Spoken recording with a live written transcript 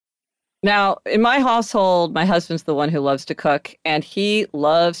Now, in my household, my husband's the one who loves to cook, and he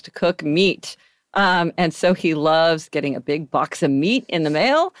loves to cook meat. And so he loves getting a big box of meat in the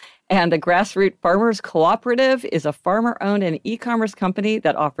mail. And the Grassroots Farmers Cooperative is a farmer-owned and e-commerce company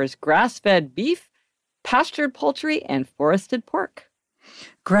that offers grass-fed beef, pastured poultry, and forested pork.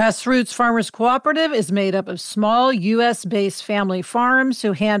 Grassroots Farmers Cooperative is made up of small U.S.-based family farms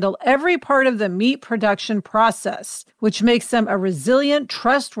who handle every part of the meat production process, which makes them a resilient,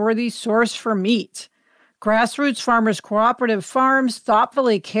 trustworthy source for meat. Grassroots Farmers Cooperative farms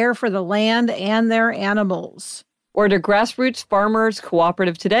thoughtfully care for the land and their animals. Order Grassroots Farmers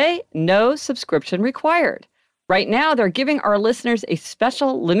Cooperative today, no subscription required. Right now, they're giving our listeners a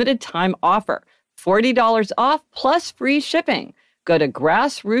special limited time offer, $40 off plus free shipping. Go to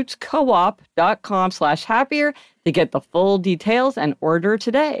grassrootscoop.com/happier to get the full details and order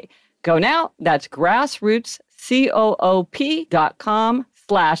today. Go now. That's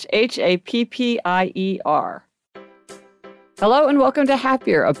grassrootscoop.com/HAPPIER. Hello and welcome to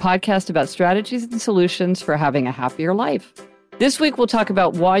Happier, a podcast about strategies and solutions for having a happier life. This week, we'll talk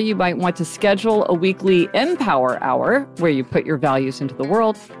about why you might want to schedule a weekly Empower Hour where you put your values into the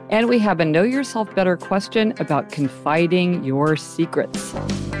world. And we have a Know Yourself Better question about confiding your secrets.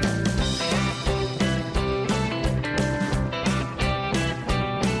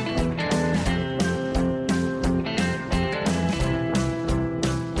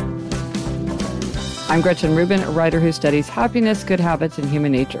 I'm Gretchen Rubin, a writer who studies happiness, good habits, and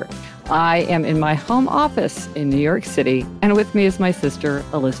human nature. I am in my home office in New York City, and with me is my sister,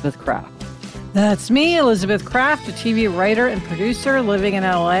 Elizabeth Kraft. That's me, Elizabeth Kraft, a TV writer and producer living in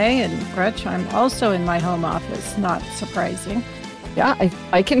L.A. And Gretch, I'm also in my home office, not surprising. Yeah,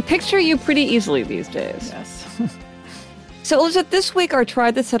 I can picture you pretty easily these days. Yes. So, Elizabeth, this week our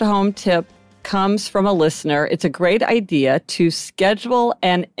Try This at Home tip comes from a listener. It's a great idea to schedule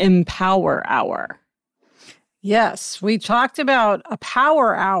an Empower Hour. Yes, we talked about a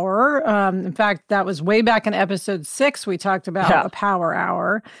power hour. In fact, that was way back in episode 6, we talked about a power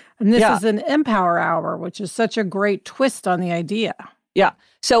hour. And this is an Empower Hour, which is such a great twist on the idea. Yeah.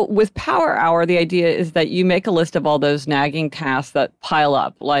 So with Power Hour, the idea is that you make a list of all those nagging tasks that pile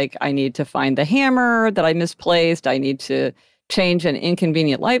up. Like, I need to find the hammer that I misplaced. I need to change an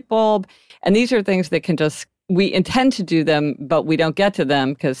inconvenient light bulb. And these are things that can just, we intend to do them, but we don't get to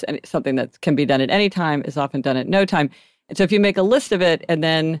them because something that can be done at any time is often done at no time. And so if you make a list of it and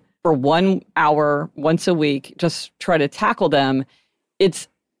then for 1 hour, once a week, just try to tackle them, it's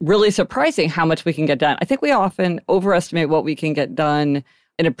really surprising how much we can get done. I think we often overestimate what we can get done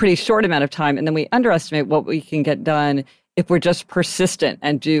in a pretty short amount of time, and then we underestimate what we can get done if we're just persistent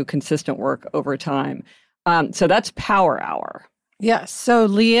and do consistent work over time. So that's Power Hour. Yes. So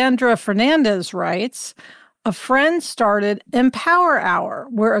Leandra Fernandez writes, a friend started Empower Hour,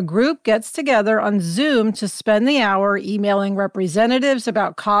 where a group gets together on Zoom to spend the hour emailing representatives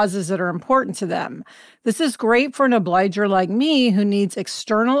about causes that are important to them. This is great for an obliger like me who needs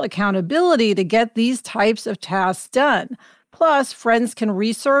external accountability to get these types of tasks done. Plus, friends can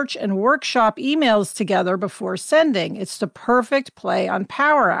research and workshop emails together before sending. It's the perfect play on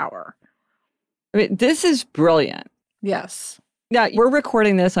Power Hour. I mean, this is brilliant. Yes. Yeah, we're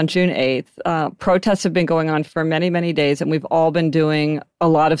recording this on June 8th. Protests have been going on for many, many days, and we've all been doing a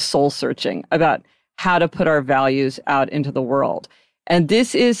lot of soul searching about how to put our values out into the world. And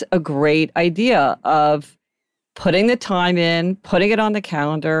this is a great idea of putting the time in, putting it on the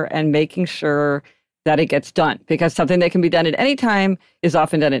calendar, and making sure that it gets done. Because something that can be done at any time is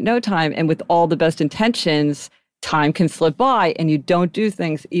often done at no time. And with all the best intentions, time can slip by, and you don't do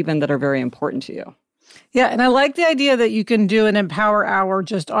things even that are very important to you. Yeah, and I like the idea that you can do an Empower Hour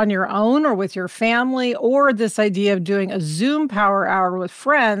just on your own or with your family, or this idea of doing a Zoom Power Hour with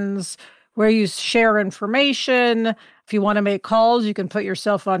friends where you share information. If you want to make calls, you can put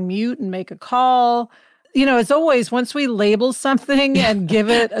yourself on mute and make a call. You know, as always, once we label something and give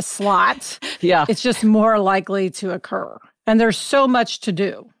it a slot, it's just more likely to occur. And there's so much to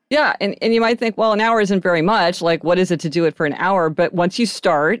do. Yeah, and you might think, well, an hour isn't very much. Like, what is it to do it for an hour? But once you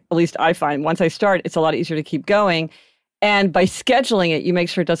start, at least I find, once I start, it's a lot easier to keep going. And by scheduling it, you make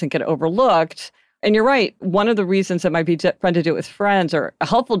sure it doesn't get overlooked. And you're right. One of the reasons it might be fun to do it with friends or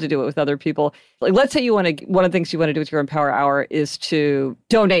helpful to do it with other people, like let's say one of the things you want to do with your Empower Hour is to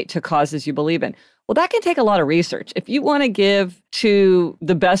donate to causes you believe in. Well, that can take a lot of research. If you want to give to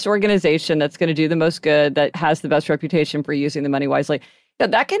the best organization that's going to do the most good, that has the best reputation for using the money wisely,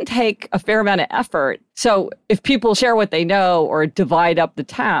 that can take a fair amount of effort. So if people share what they know or divide up the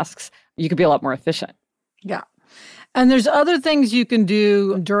tasks, you could be a lot more efficient. Yeah. And there's other things you can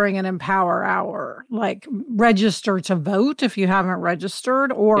do during an Empower Hour, like register to vote if you haven't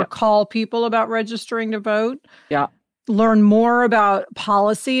registered, or call people about registering to vote. Yeah. Learn more about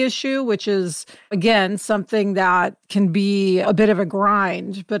policy issue, which is, again, something that can be a bit of a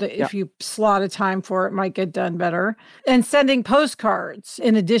grind, but if you slot a time for it, might get done better. And sending postcards.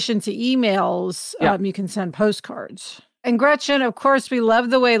 In addition to emails, you can send postcards. And Gretchen, of course, we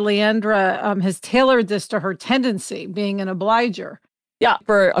love the way Leandra has tailored this to her tendency, being an obliger. Yeah,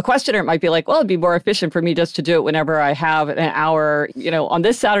 for a questioner, it might be like, well, it'd be more efficient for me just to do it whenever I have an hour. On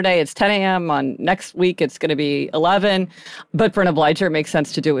this Saturday, it's 10 a.m. On next week, it's going to be 11. But for an obliger, it makes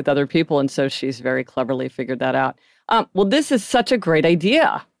sense to do it with other people. And so she's very cleverly figured that out. Well, this is such a great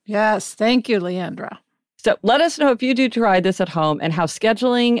idea. Yes. Thank you, Leandra. So let us know if you do try this at home and how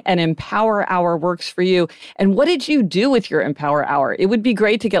scheduling an Empower Hour works for you. And what did you do with your Empower Hour? It would be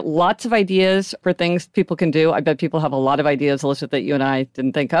great to get lots of ideas for things people can do. I bet people have a lot of ideas, Elizabeth, that you and I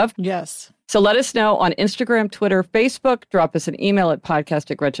didn't think of. Yes. So let us know on Instagram, Twitter, Facebook. Drop us an email at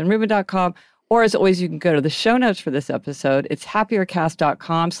podcast@gretchenrubin.com. Or as always, you can go to the show notes for this episode. It's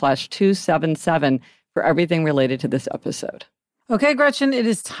happiercast.com/277 for everything related to this episode. Okay, Gretchen, it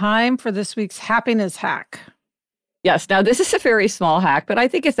is time for this week's happiness hack. Yes. Now, this is a very small hack, but I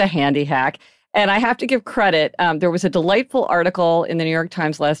think it's a handy hack. And I have to give credit. There was a delightful article in the New York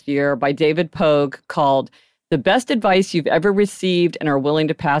Times last year by David Pogue called The Best Advice You've Ever Received and Are Willing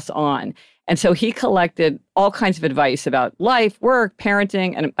to Pass On. And so he collected all kinds of advice about life, work,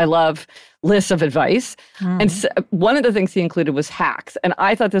 parenting, and I love lists of advice. And so one of the things he included was hacks. And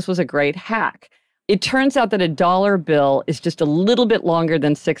I thought this was a great hack. It turns out that a dollar bill is just a little bit longer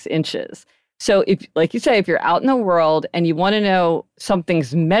than 6 inches. So if, like you say, if you're out in the world and you want to know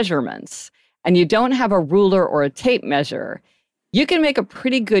something's measurements and you don't have a ruler or a tape measure, you can make a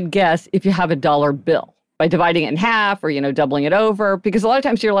pretty good guess if you have a dollar bill by dividing it in half or, doubling it over. Because a lot of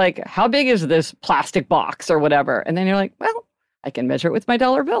times you're like, how big is this plastic box or whatever? And then you're like, well, I can measure it with my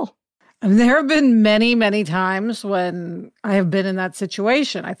dollar bill. And there have been many, many times when I have been in that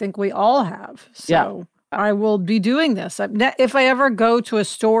situation. I think we all have. So I will be doing this. If I ever go to a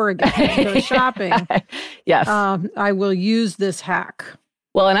store again, go shopping, yes, I will use this hack.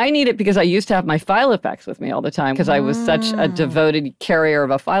 Well, and I need it because I used to have my Filofax with me all the time because I was such a devoted carrier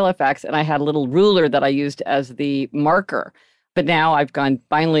of a Filofax, and I had a little ruler that I used as the marker. But now I've gone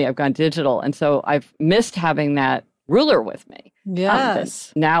digital, and so I've missed having that ruler with me.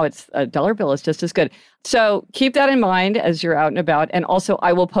 Yes. Now it's a dollar bill is just as good. So keep that in mind as you're out and about. And also,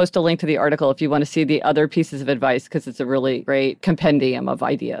 I will post a link to the article if you want to see the other pieces of advice, because it's a really great compendium of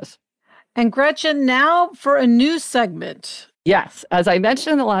ideas. And Gretchen, now for a new segment. Yes. As I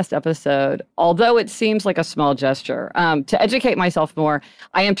mentioned in the last episode, although it seems like a small gesture, to educate myself more,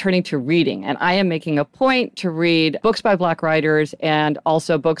 I am turning to reading. And I am making a point to read books by Black writers and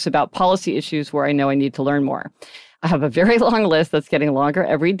also books about policy issues where I know I need to learn more. I have a very long list that's getting longer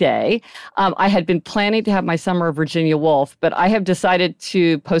every day. I had been planning to have my summer of Virginia Woolf, but I have decided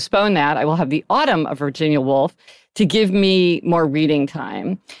to postpone that. I will have the autumn of Virginia Woolf to give me more reading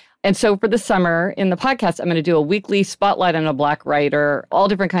time. And so for the summer in the podcast, I'm going to do a weekly spotlight on a Black writer, all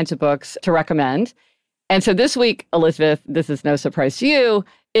different kinds of books to recommend. And so this week, Elizabeth, this is no surprise to you,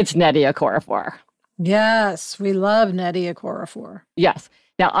 it's Nnedi Okorafor. Yes, we love Nnedi Okorafor. Yes.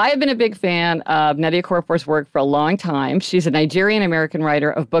 Now, I have been a big fan of Nnedi Okorafor's work for a long time. She's a Nigerian-American writer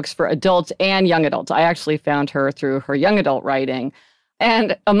of books for adults and young adults. I actually found her through her young adult writing.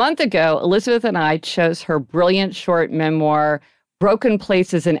 And a month ago, Elizabeth and I chose her brilliant short memoir, Broken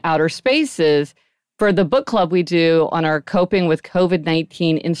Places in Outer Spaces, for the book club we do on our Coping with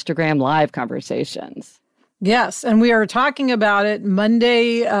COVID-19 Instagram Live conversations. Yes, and we are talking about it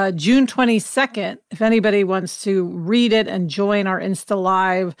Monday, June 22nd. If anybody wants to read it and join our Insta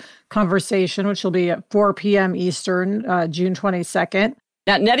Live conversation, which will be at 4 p.m. Eastern, June 22nd.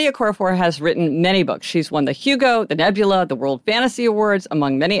 Now, Nnedi Okorafor has written many books. She's won the Hugo, the Nebula, the World Fantasy Awards,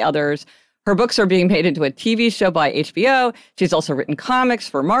 among many others. Her books are being made into a TV show by HBO. She's also written comics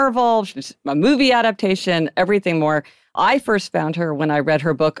for Marvel. She's a movie adaptation, everything more. I first found her when I read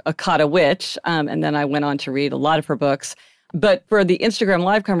her book, Akata Witch, and then I went on to read a lot of her books. But for the Instagram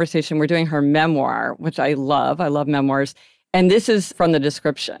Live conversation, we're doing her memoir, which I love. I love memoirs. And this is from the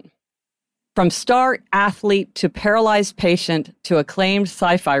description. From star athlete to paralyzed patient to acclaimed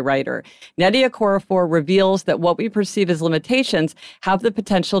sci-fi writer, Nnedi Okorafor reveals that what we perceive as limitations have the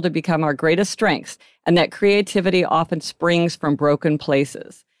potential to become our greatest strengths, and that creativity often springs from broken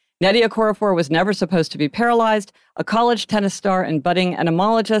places. Nnedi Okorafor was never supposed to be paralyzed. A college tennis star and budding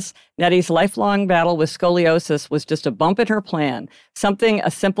entomologist, Nnedi's lifelong battle with scoliosis was just a bump in her plan, something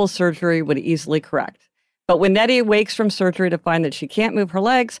a simple surgery would easily correct. But when Nnedi wakes from surgery to find that she can't move her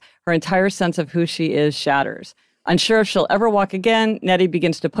legs, her entire sense of who she is shatters. Unsure if she'll ever walk again, Nnedi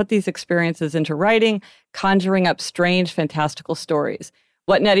begins to put these experiences into writing, conjuring up strange, fantastical stories.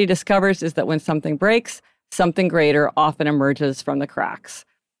 What Nnedi discovers is that when something breaks, something greater often emerges from the cracks.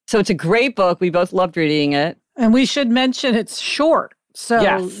 So it's a great book. We both loved reading it. And we should mention it's short.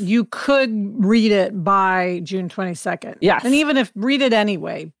 So you could read it by June 22nd. Yes. And even if read it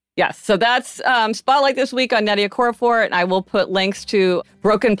anyway. Yes. So that's Spotlight this week on Nnedi Okorafor. And I will put links to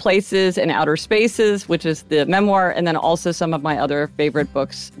Broken Places and Outer Spaces, which is the memoir, and then also some of my other favorite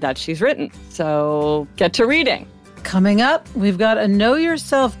books that she's written. So get to reading. Coming up, we've got a Know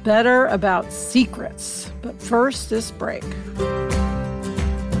Yourself Better about secrets. But first, this break.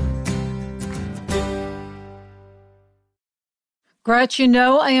 Gretch,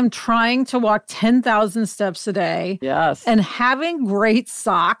 I am trying to walk 10,000 steps a day. Yes. And having great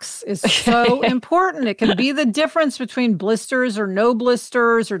socks is so important. It can be the difference between blisters or no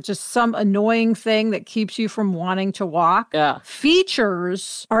blisters or just some annoying thing that keeps you from wanting to walk. Yeah.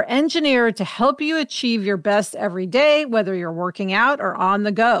 Features are engineered to help you achieve your best every day, whether you're working out or on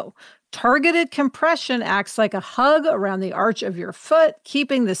the go. Targeted compression acts like a hug around the arch of your foot,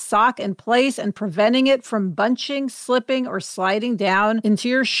 keeping the sock in place and preventing it from bunching, slipping, or sliding down into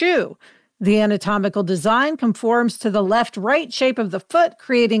your shoe. The anatomical design conforms to the left-right shape of the foot,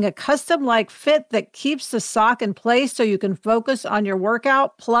 creating a custom-like fit that keeps the sock in place so you can focus on your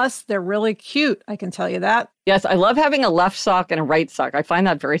workout. Plus, they're really cute, I can tell you that. Yes, I love having a left sock and a right sock. I find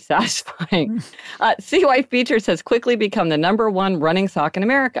that very satisfying. CY Features has quickly become the #1 running sock in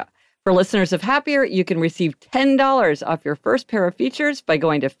America. For listeners of Happier, you can receive $10 off your first pair of Features by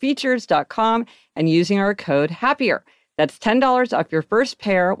going to features.com and using our code HAPPIER. That's $10 off your first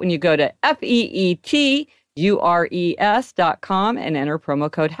pair when you go to feetures.com and enter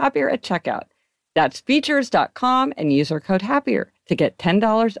promo code HAPPIER at checkout. That's features.com and use our code HAPPIER to get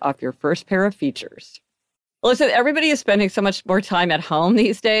 $10 off your first pair of Features. Listen, everybody is spending so much more time at home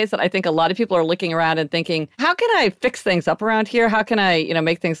these days that I think a lot of people are looking around and thinking, how can I fix things up around here? How can I,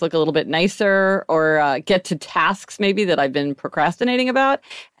 make things look a little bit nicer or get to tasks maybe that I've been procrastinating about?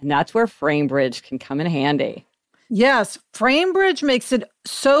 And that's where FrameBridge can come in handy. Yes, FrameBridge makes it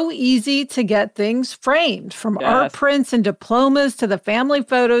so easy to get things framed, from art prints and diplomas to the family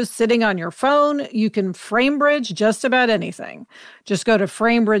photos sitting on your phone. You can FrameBridge just about anything. Just go to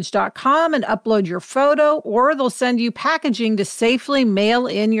framebridge.com and upload your photo, or they'll send you packaging to safely mail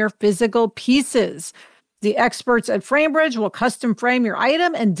in your physical pieces. The experts at FrameBridge will custom frame your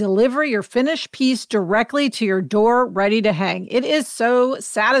item and deliver your finished piece directly to your door, ready to hang. It is so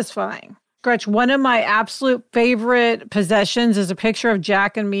satisfying. Gretch, one of my absolute favorite possessions is a picture of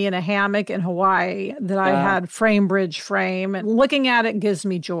Jack and me in a hammock in Hawaii that I had FrameBridge frame. And looking at it gives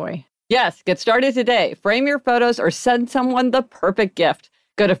me joy. Yes, get started today. Frame your photos or send someone the perfect gift.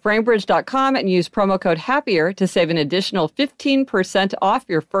 Go to framebridge.com and use promo code HAPPIER to save an additional 15% off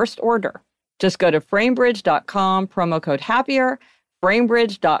your first order. Just go to framebridge.com, promo code HAPPIER,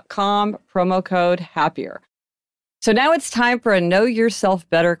 framebridge.com, promo code HAPPIER. So now it's time for a Know Yourself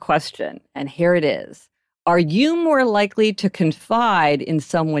Better question. And here it is. Are you more likely to confide in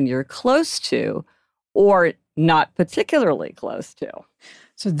someone you're close to or not particularly close to?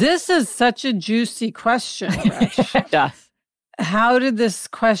 So this is such a juicy question, Gretch. Yes. How did this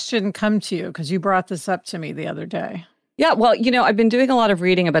question come to you? Because you brought this up to me the other day. Yeah, well, I've been doing a lot of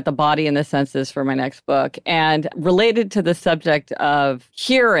reading about the body and the senses for my next book. And related to the subject of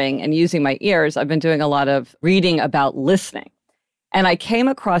hearing and using my ears, I've been doing a lot of reading about listening. And I came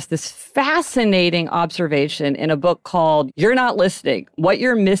across this fascinating observation in a book called You're Not Listening, What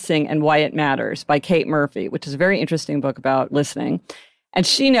You're Missing and Why It Matters by Kate Murphy, which is a very interesting book about listening. And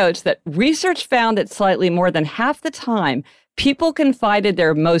she notes that research found that slightly more than half the time, people confided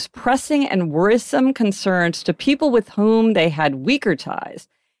their most pressing and worrisome concerns to people with whom they had weaker ties,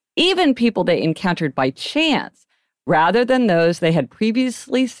 even people they encountered by chance, rather than those they had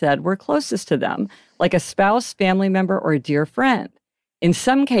previously said were closest to them, like a spouse, family member, or a dear friend. In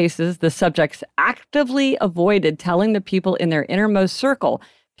some cases, the subjects actively avoided telling the people in their innermost circle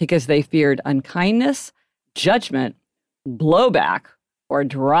because they feared unkindness, judgment, blowback, or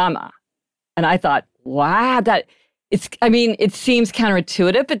drama. And I thought, wow, it seems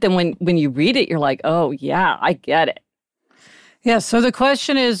counterintuitive, but then when you read it, you're like, oh, yeah, I get it. Yeah, so the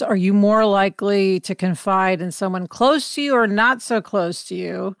question is, are you more likely to confide in someone close to you or not so close to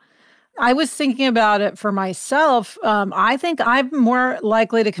you? I was thinking about it for myself. I think I'm more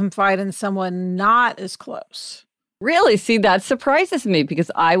likely to confide in someone not as close. Really? See, that surprises me because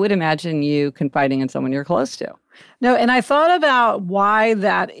I would imagine you confiding in someone you're close to. No, and I thought about why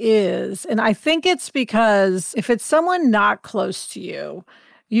that is. And I think it's because if it's someone not close to you,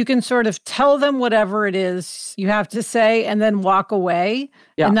 you can sort of tell them whatever it is you have to say and then walk away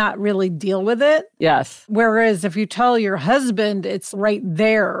and not really deal with it. Yes. Whereas if you tell your husband, it's right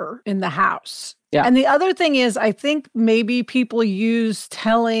there in the house. Yeah. And the other thing is, I think maybe people use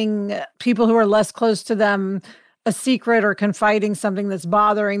telling people who are less close to them a secret or confiding something that's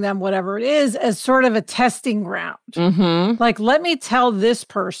bothering them, whatever it is, as sort of a testing ground. Mm-hmm. Like, let me tell this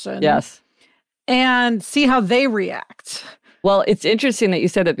person and see how they react. Well, it's interesting that you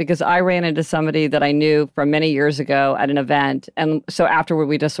said that because I ran into somebody that I knew from many years ago at an event. And so afterward,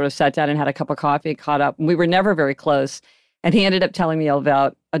 we just sort of sat down and had a cup of coffee, caught up. And we were never very close. And he ended up telling me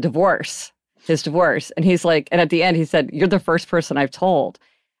about a divorce, his divorce. And he's like, and at the end, he said, "You're the first person I've told."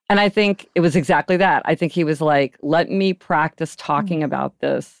 And I think it was exactly that. I think he was like, let me practice talking about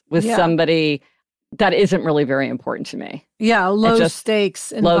this with somebody that isn't really very important to me. Yeah, low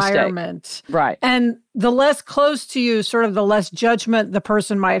stakes environment. Right. And the less close to you, sort of the less judgment the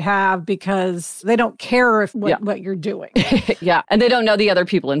person might have because they don't care what you're doing. Yeah. And they don't know the other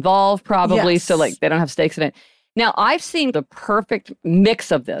people involved probably. So like they don't have stakes in it. Now, I've seen the perfect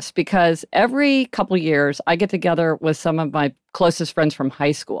mix of this because every couple of years I get together with some of my closest friends from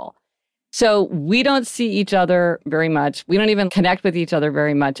high school. So we don't see each other very much. We don't even connect with each other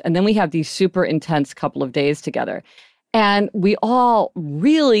very much. And then we have these super intense couple of days together. And we all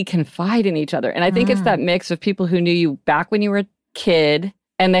really confide in each other. And I think it's that mix of people who knew you back when you were a kid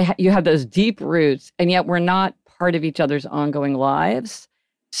and you have those deep roots, and yet we're not part of each other's ongoing lives.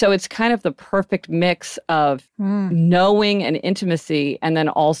 So it's kind of the perfect mix of knowing and intimacy and then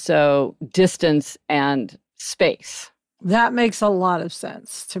also distance and space. That makes a lot of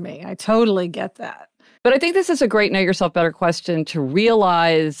sense to me. I totally get that. But I think this is a great know yourself better question to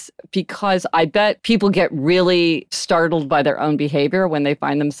realize, because I bet people get really startled by their own behavior when they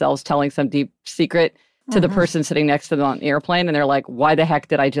find themselves telling some deep secret to the person sitting next to them on the airplane. And they're like, why the heck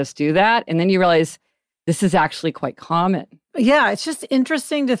did I just do that? And then you realize this is actually quite common. Yeah, it's just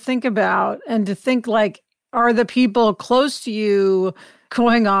interesting to think about and to think like, are the people close to you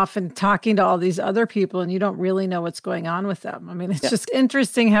going off and talking to all these other people and you don't really know what's going on with them? I mean, it's just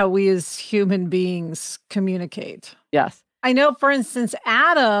interesting how we as human beings communicate. Yes. I know, for instance,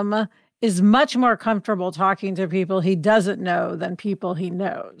 Adam is much more comfortable talking to people he doesn't know than people he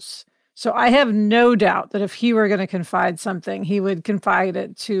knows. So I have no doubt that if he were going to confide something, he would confide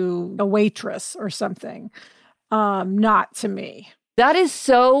it to a waitress or something, not to me. That is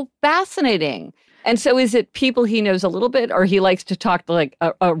so fascinating. And so is it people he knows a little bit, or he likes to talk to like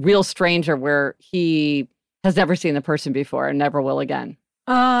a real stranger where he has never seen the person before and never will again?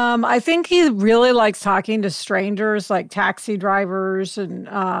 I think he really likes talking to strangers like taxi drivers and,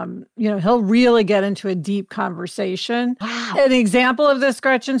 he'll really get into a deep conversation. Wow. An example of this,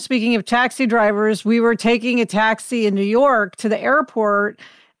 Gretchen, speaking of taxi drivers, we were taking a taxi in New York to the airport,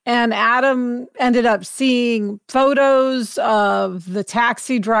 and Adam ended up seeing photos of the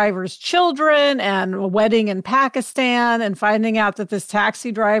taxi driver's children and a wedding in Pakistan and finding out that this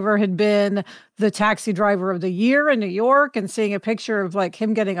taxi driver had been the taxi driver of the year in New York and seeing a picture of like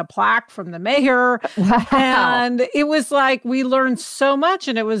him getting a plaque from the mayor. Wow. And it was like, we learned so much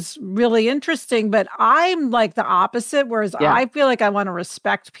and it was really interesting, but I'm like the opposite, whereas I feel like I want to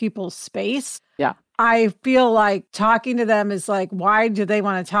respect people's space. Yeah. I feel like talking to them is like, why do they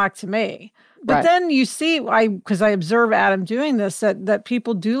want to talk to me? But then you see, because I observe Adam doing this, that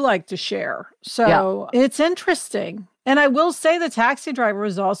people do like to share. So it's interesting. And I will say the taxi driver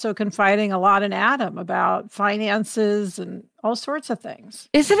is also confiding a lot in Adam about finances and all sorts of things.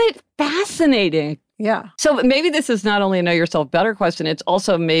 Isn't it fascinating? Yeah. So maybe this is not only a know yourself better question, it's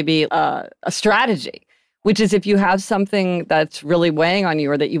also maybe a strategy, which is if you have something that's really weighing on you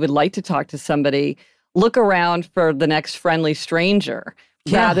or that you would like to talk to somebody, look around for the next friendly stranger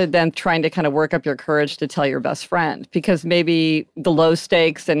rather than trying to kind of work up your courage to tell your best friend, because maybe the low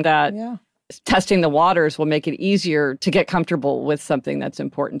stakes and that testing the waters will make it easier to get comfortable with something that's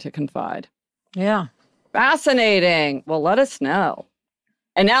important to confide. Yeah. Fascinating. Well, let us know.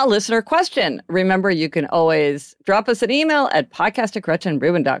 And now, listener question. Remember, you can always drop us an email at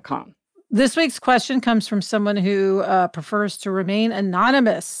podcast@GretchenRubin.com. This week's question comes from someone who prefers to remain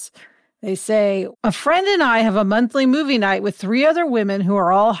anonymous. They say, a friend and I have a monthly movie night with 3 other women who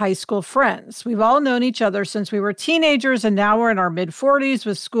are all high school friends. We've all known each other since we were teenagers, and now we're in our mid-40s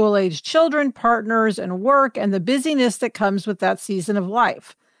with school-aged children, partners, and work, and the busyness that comes with that season of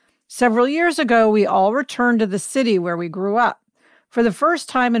life. Several years ago, we all returned to the city where we grew up. For the first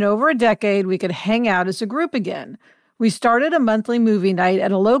time in over a decade, we could hang out as a group again. We started a monthly movie night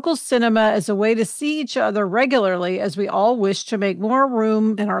at a local cinema as a way to see each other regularly as we all wish to make more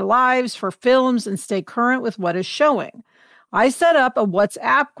room in our lives for films and stay current with what is showing. I set up a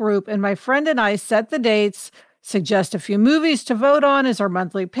WhatsApp group, and my friend and I set the dates, suggest a few movies to vote on as our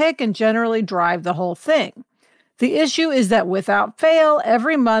monthly pick, and generally drive the whole thing. The issue is that without fail,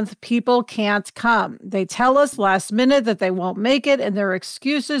 every month people can't come. They tell us last minute that they won't make it, and their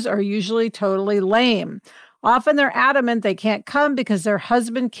excuses are usually totally lame. Often they're adamant they can't come because their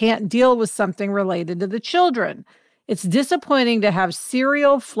husband can't deal with something related to the children. It's disappointing to have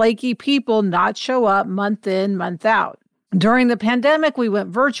serial, flaky people not show up month in, month out. During the pandemic, we went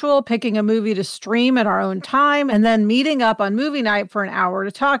virtual, picking a movie to stream at our own time, and then meeting up on movie night for an hour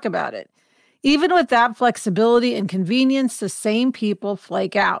to talk about it. Even with that flexibility and convenience, the same people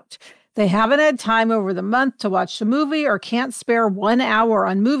flake out. They haven't had time over the month to watch the movie or can't spare 1 hour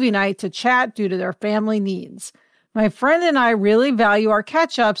on movie night to chat due to their family needs. My friend and I really value our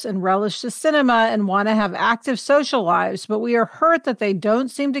catch-ups and relish the cinema and want to have active social lives, but we are hurt that they don't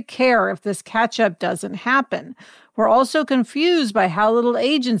seem to care if this catch-up doesn't happen. We're also confused by how little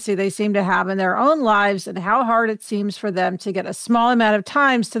agency they seem to have in their own lives and how hard it seems for them to get a small amount of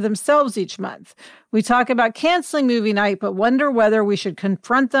times to themselves each month. We talk about canceling movie night, but wonder whether we should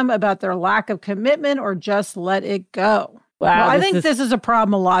confront them about their lack of commitment or just let it go. Wow, well, I think this is a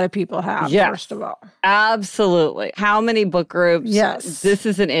problem a lot of people have, yes, first of all. Absolutely. How many book groups? Yes. This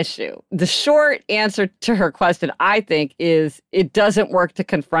is an issue. The short answer to her question, I think, is it doesn't work to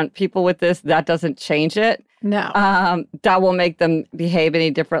confront people with this. That doesn't change it. No. That will make them behave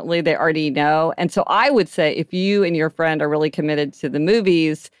any differently. They already know. And so I would say if you and your friend are really committed to the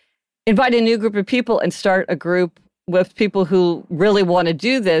movies, invite a new group of people and start a group with people who really want to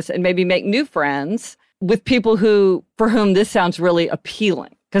do this and maybe make new friends with people for whom this sounds really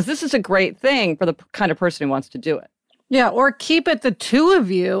appealing. Because this is a great thing for the kind of person who wants to do it. Yeah, or keep it the two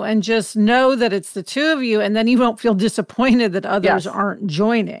of you and just know that it's the two of you, and then you won't feel disappointed that others aren't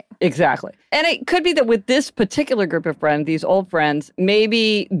joining. Exactly. And it could be that with this particular group of friends, these old friends,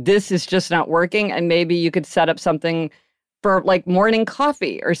 maybe this is just not working, and maybe you could set up something for like morning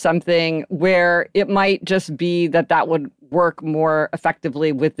coffee or something where it might just be that would work more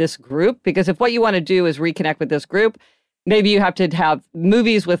effectively with this group. Because if what you want to do is reconnect with this group, maybe you have to have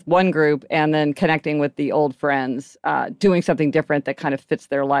movies with one group and then connecting with the old friends, doing something different that kind of fits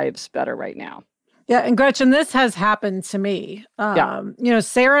their lives better right now. Yeah, and Gretchen, this has happened to me.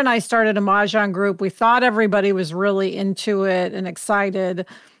 Sarah and I started a Mahjong group. We thought everybody was really into it and excited.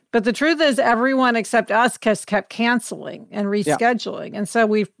 But the truth is everyone except us kept canceling and rescheduling. Yeah. And so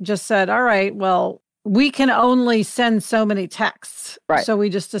we've just said, all right, well, we can only send so many texts. Right. So we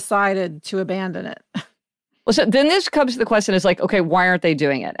just decided to abandon it. Well, so then this comes to the question is like, okay, why aren't they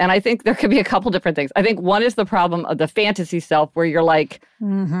doing it? And I think there could be a couple different things. I think one is the problem of the fantasy self where you're like,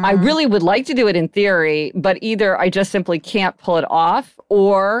 I really would like to do it in theory, but either I just simply can't pull it off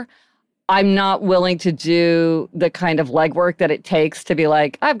or I'm not willing to do the kind of legwork that it takes to be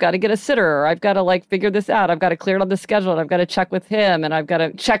like, I've got to get a sitter, or I've got to like figure this out. I've got to clear it on the schedule, and I've got to check with him, and I've got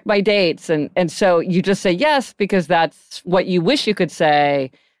to check my dates. And so you just say yes because that's what you wish you could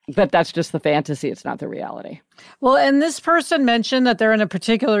say, but that's just the fantasy. It's not the reality. Well, and this person mentioned that they're in a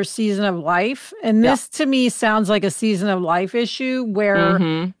particular season of life. And this to me sounds like a season of life issue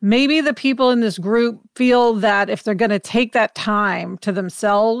where maybe the people in this group feel that if they're going to take that time to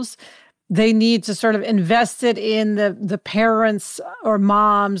themselves, they need to sort of invest it in the parents or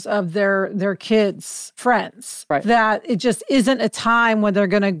moms of their kids' friends. Right. That it just isn't a time when they're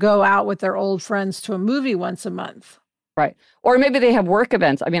going to go out with their old friends to a movie once a month. Right. Or maybe they have work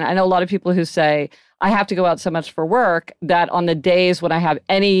events. I mean, I know a lot of people who say, I have to go out so much for work that on the days when I have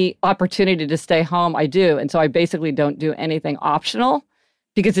any opportunity to stay home, I do. And so I basically don't do anything optional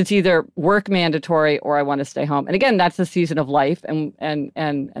because it's either work mandatory or I want to stay home. And again, that's the season of life and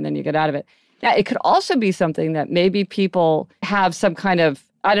then you get out of it. Now, it could also be something that maybe people have some kind of,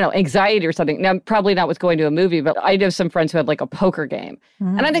 I don't know, anxiety or something. Now, probably not with going to a movie, but I know some friends who have like a poker game.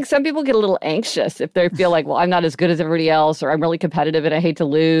 And I think some people get a little anxious if they feel like, well, I'm not as good as everybody else, or I'm really competitive and I hate to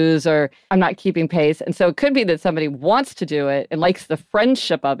lose, or I'm not keeping pace. And so it could be that somebody wants to do it and likes the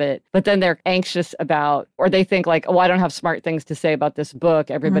friendship of it, but then they're anxious about, or they think like, oh, I don't have smart things to say about this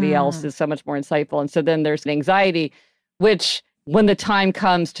book. Everybody else is so much more insightful. And so then there's an anxiety, which when the time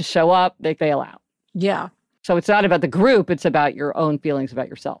comes to show up, they fail out. Yeah. So it's not about the group, it's about your own feelings about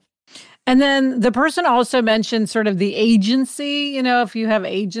yourself. And then the person also mentioned sort of the agency, if you have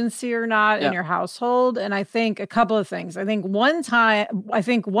agency or not in your household. And I think a couple of things. I think one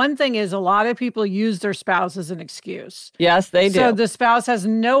thing is a lot of people use their spouse as an excuse. Yes, they do. So the spouse has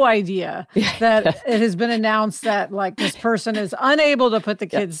no idea that it has been announced that like this person is unable to put the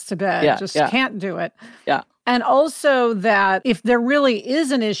kids to bed, can't do it. Yeah. And also that if there really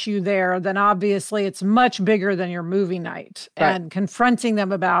is an issue there, then obviously it's much bigger than your movie night. Right. And confronting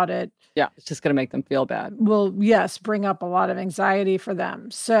them about it. Yeah, it's just going to make them feel bad. Will, yes, bring up a lot of anxiety for them.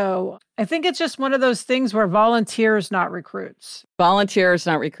 So I think it's just one of those things where volunteers, not recruits. Volunteers,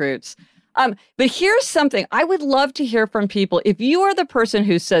 not recruits. But here's something. I would love to hear from people. If you are the person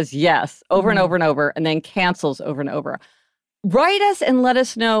who says yes over and over and over and then cancels over and over, write us and let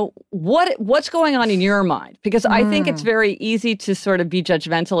us know what's going on in your mind. Because I think it's very easy to sort of be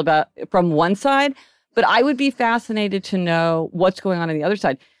judgmental about from one side, but I would be fascinated to know what's going on the other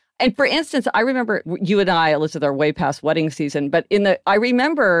side. And for instance, I remember you and I, Elizabeth, are way past wedding season, but I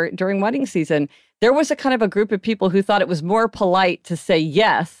remember during wedding season, there was a kind of a group of people who thought it was more polite to say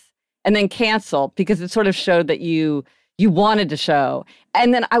yes and then cancel because it sort of showed that you wanted to show.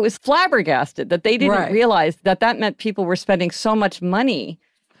 And then I was flabbergasted that they didn't realize that meant people were spending so much money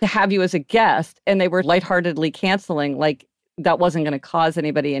to have you as a guest, and they were lightheartedly canceling like that wasn't going to cause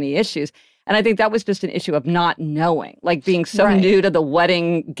anybody any issues. And I think that was just an issue of not knowing, like being so new to the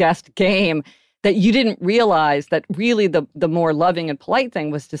wedding guest game that you didn't realize that really the more loving and polite thing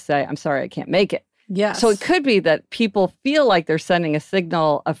was to say, I'm sorry, I can't make it. Yes. So it could be that people feel like they're sending a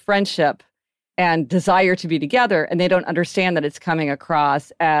signal of friendship and desire to be together, and they don't understand that it's coming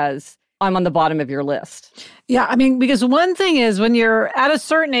across as I'm on the bottom of your list. Yeah, I mean, because one thing is when you're at a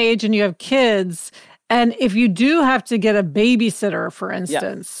certain age and you have kids, and if you do have to get a babysitter, for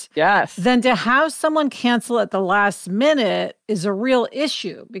instance, yes, then to have someone cancel at the last minute is a real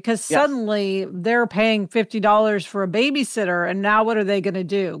issue because suddenly they're paying $50 for a babysitter. And now what are they going to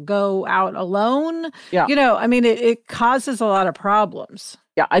do? Go out alone? Yeah. I mean, it causes a lot of problems.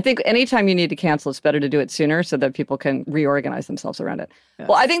 Yeah, I think anytime you need to cancel, it's better to do it sooner so that people can reorganize themselves around it. Yes.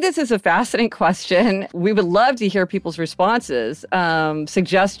 Well, I think this is a fascinating question. We would love to hear people's responses,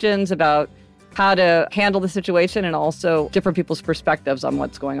 suggestions about how to handle the situation, and also different people's perspectives on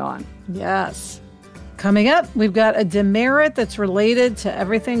what's going on. Yes. Coming up, we've got a demerit that's related to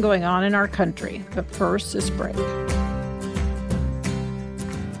everything going on in our country. But first, this break.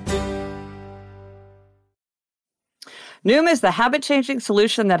 Noom is the habit-changing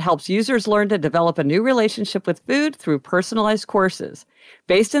solution that helps users learn to develop a new relationship with food through personalized courses.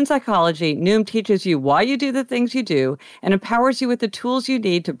 Based in psychology, Noom teaches you why you do the things you do and empowers you with the tools you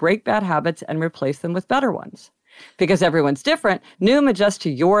need to break bad habits and replace them with better ones. Because everyone's different, Noom adjusts to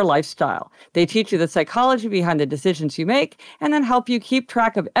your lifestyle. They teach you the psychology behind the decisions you make and then help you keep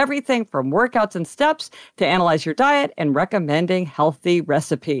track of everything from workouts and steps to analyze your diet and recommending healthy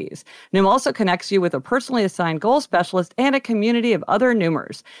recipes. Noom also connects you with a personally assigned goal specialist and a community of other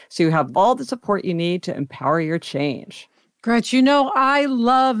Noomers, so you have all the support you need to empower your change. Gretch, I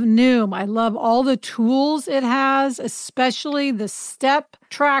love Noom. I love all the tools it has, especially the step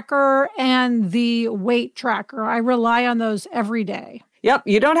tracker and the weight tracker. I rely on those every day. Yep,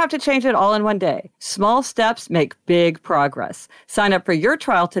 you don't have to change it all in one day. Small steps make big progress. Sign up for your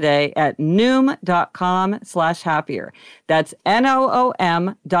trial today at Noom.com/happier. That's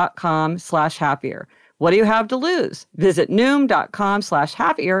NOOM.com/happier. What do you have to lose? Visit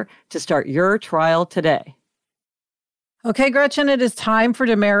Noom.com/happier to start your trial today. Okay, Gretchen, it is time for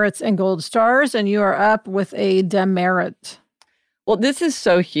demerits and gold stars, and you are up with a demerit. Well, this is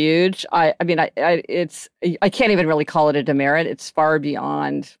so huge. I can't even really call it a demerit. It's far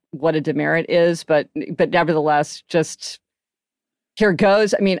beyond what a demerit is, but nevertheless, just here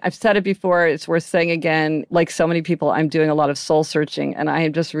goes. I mean, I've said it before. It's worth saying again. Like so many people, I'm doing a lot of soul searching, and I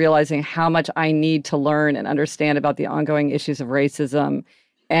am just realizing how much I need to learn and understand about the ongoing issues of racism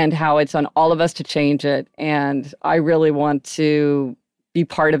and how it's on all of us to change it. And I really want to be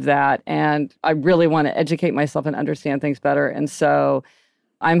part of that. And I really want to educate myself and understand things better. And so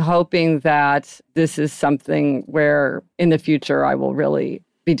I'm hoping that this is something where in the future I will really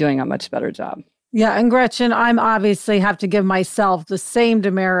be doing a much better job. Yeah. And Gretchen, I'm obviously have to give myself the same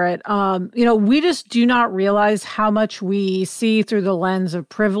demerit. We just do not realize how much we see through the lens of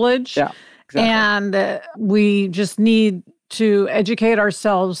privilege. Yeah, exactly. And we just need to educate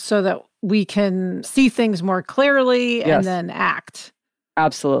ourselves so that we can see things more clearly and then act.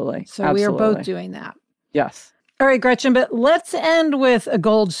 Absolutely. So we are both doing that. Yes. All right, Gretchen, but let's end with a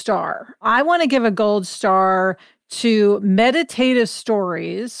gold star. I want to give a gold star to Meditative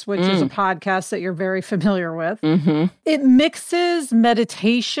Stories, which is a podcast that you're very familiar with. It mixes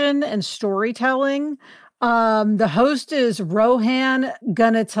meditation and storytelling. The host is Rohan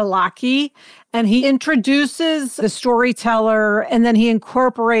Gunatilaki, and he introduces the storyteller, and then he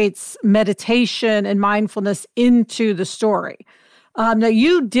incorporates meditation and mindfulness into the story. Now,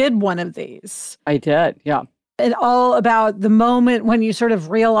 you did one of these. I did, yeah. And all about the moment when you sort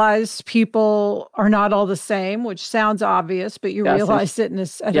of realize people are not all the same, which sounds obvious, but you realized it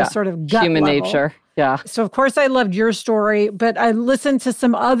at a sort of gut human level. nature. Yeah. So, of course, I loved your story, but I listened to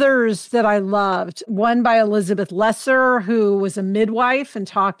some others that I loved. One by Elizabeth Lesser, who was a midwife and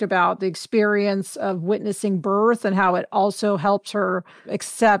talked about the experience of witnessing birth and how it also helped her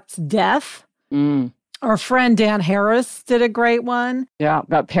accept death. Our friend Dan Harris did a great one. Yeah,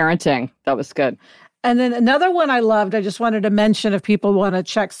 about parenting. That was good. And then another one I loved, I just wanted to mention if people want to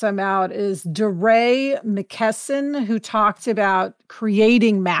check some out, is DeRay McKesson, who talked about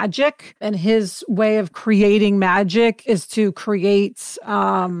creating magic. And his way of creating magic is to create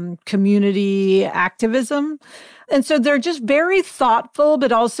community activism. And so they're just very thoughtful,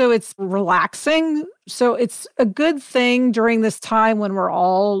 but also it's relaxing. So it's a good thing during this time when we're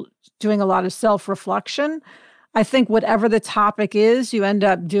all doing a lot of self-reflection. I think whatever the topic is, you end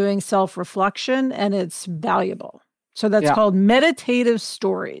up doing self-reflection and it's valuable. So that's called Meditative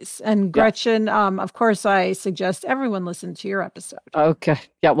Stories. And Gretchen, of course, I suggest everyone listen to your episode. Okay.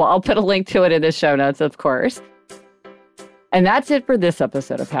 Yeah, well, I'll put a link to it in the show notes, of course. And that's it for this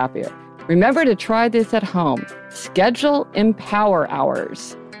episode of Happier. Remember to try this at home. Schedule Empower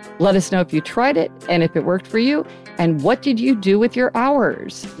Hours. Let us know if you tried it and if it worked for you. And what did you do with your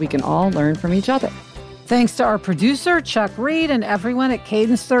hours? We can all learn from each other. Thanks to our producer, Chuck Reed, and everyone at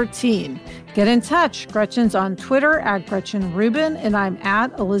Cadence 13. Get in touch. Gretchen's on Twitter at Gretchen Rubin, and I'm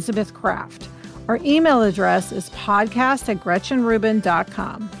at Elizabeth Kraft. Our email address is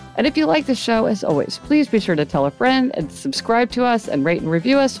podcast@GretchenRubin.com. And if you like the show, as always, please be sure to tell a friend and subscribe to us and rate and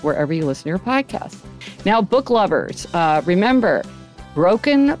review us wherever you listen to your podcast. Now, book lovers, remember,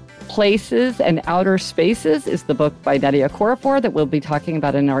 Broken Places and Outer Spaces is the book by Nnedi Okorafor that we'll be talking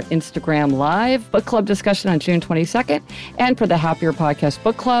about in our Instagram Live book club discussion on June 22nd. And for the Happier Podcast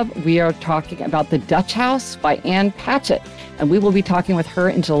Book Club, we are talking about The Dutch House by Ann Patchett, and we will be talking with her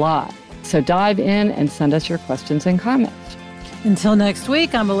in July. So dive in and send us your questions and comments. Until next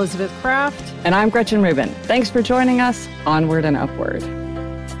week, I'm Elizabeth Kraft. And I'm Gretchen Rubin. Thanks for joining us. Onward and upward.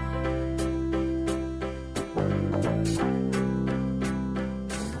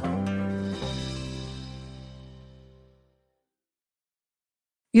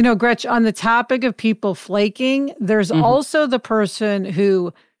 You know, Gretch, on the topic of people flaking, there's also the person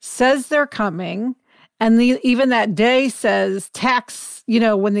who says they're coming and even that day texts,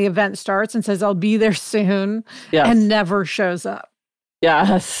 when the event starts and says, I'll be there soon, and never shows up.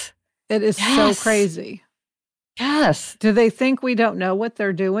 Yes. It is so crazy. Yes. Do they think we don't know what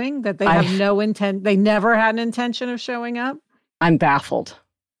they're doing? That they have no intent? They never had an intention of showing up? I'm baffled.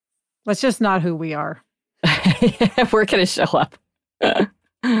 That's just not who we are. We're going to show up.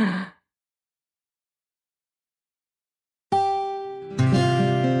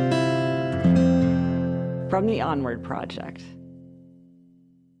 From the Onward Project.